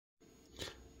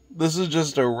This is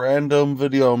just a random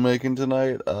video I'm making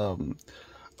tonight.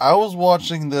 I was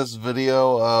watching this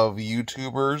video of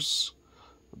YouTubers,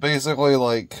 basically,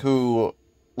 like, who,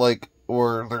 like,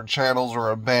 or their channels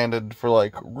were abandoned for,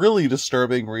 like, really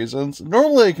disturbing reasons.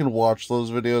 Normally I can watch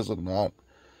those videos and not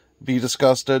be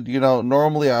disgusted, you know.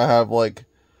 Normally I have, like,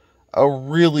 a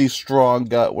really strong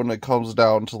gut when it comes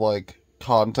down to, like,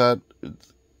 content,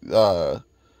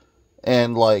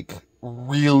 and, like,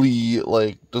 really,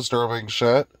 like, disturbing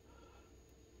shit.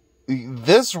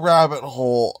 This rabbit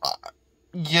hole,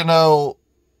 you know,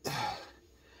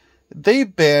 they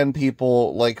ban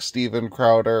people like Steven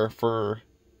Crowder for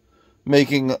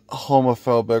making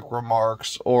homophobic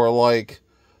remarks, or like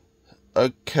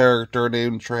a character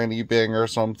named Tranny Bing or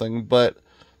something, but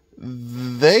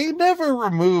they never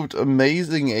removed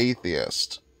Amazing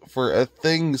Atheist for a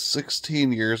thing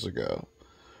 16 years ago,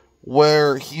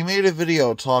 where he made a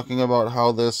video talking about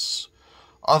how this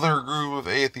other group of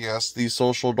atheists, these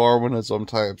social Darwinism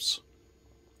types,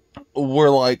 were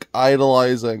like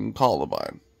idolizing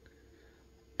Columbine.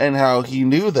 And how he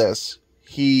knew this.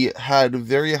 He had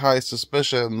very high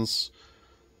suspicions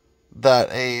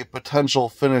that a potential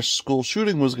Finnish school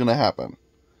shooting was going to happen.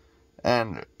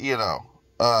 And, you know,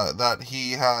 that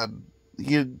he had,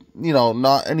 you know,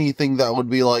 not anything that would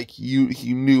be like,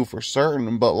 he knew for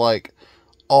certain, but like,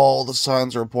 all the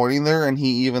signs were pointing there, and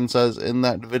he even says in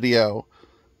that video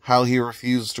how he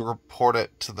refused to report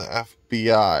it to the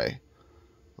FBI.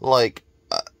 Like,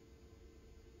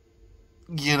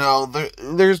 you know,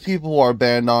 there's people who are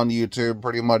banned on YouTube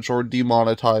pretty much, or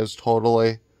demonetized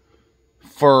totally,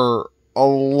 for a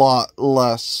lot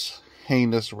less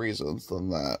heinous reasons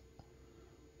than that.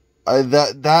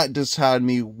 That just had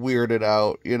me weirded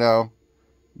out, you know?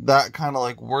 That kind of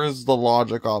like, where's the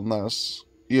logic on this,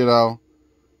 you know?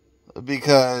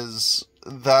 Because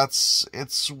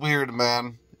it's weird,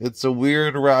 man. It's a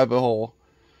weird rabbit hole.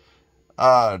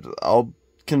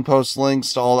 Can post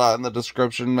links to all that in the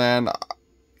description, man.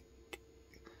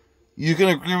 You can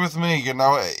agree with me, you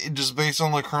know, just based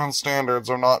on the current standards,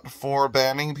 I'm not for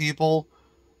banning people,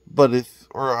 but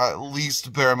or at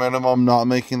least bare minimum, not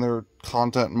making their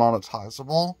content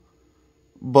monetizable.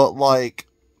 But like,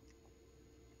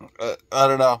 I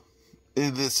don't know.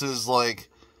 This is like,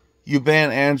 you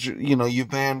ban Andrew, you know, you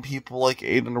ban people like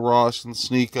Aiden Ross and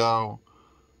Sneeko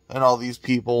and all these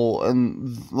people,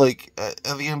 and like, at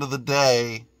the end of the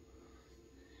day,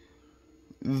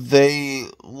 they,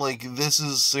 like, this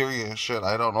is serious shit.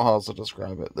 I don't know how else to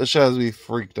describe it. This shit has me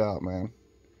freaked out, man.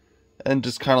 And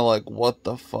just kind of like, what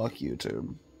the fuck,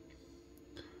 YouTube?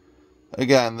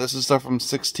 Again, this is stuff from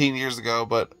 16 years ago,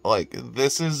 but, like,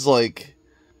 this is, like,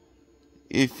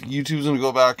 if YouTube's gonna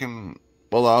go back and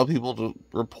allow people to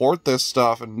report this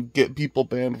stuff and get people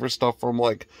banned for stuff from,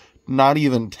 like, not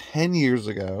even 10 years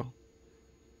ago.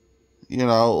 You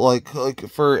know, like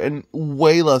for and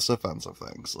way less offensive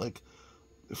things. Like,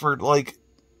 for, like,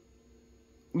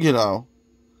 you know,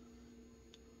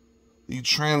 the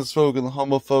transphobic and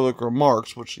homophobic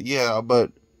remarks, which, yeah,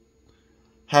 but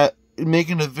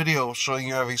making a video showing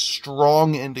you have a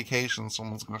strong indication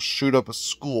someone's going to shoot up a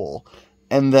school,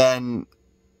 and then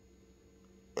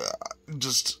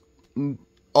just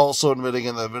also admitting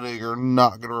in that video you're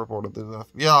not going to report it to the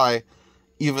FBI,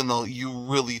 even though you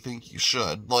really think you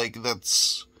should. Like,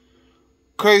 that's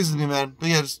crazy to me, man. But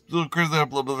yeah, just a little crazy to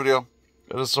upload the video.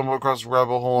 I just stumbled across a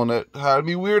rabbit hole, and it had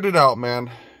me weirded out, man.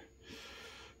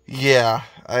 Yeah,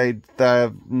 I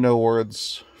have no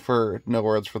words for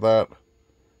that.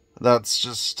 That's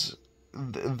just,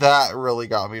 that really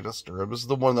got me disturbed. This is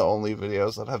one of the only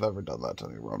videos that have ever done that to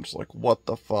me, where I'm just like, what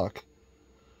the fuck?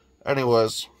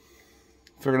 Anyways,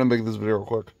 figured I'd make this video real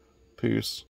quick. Peace.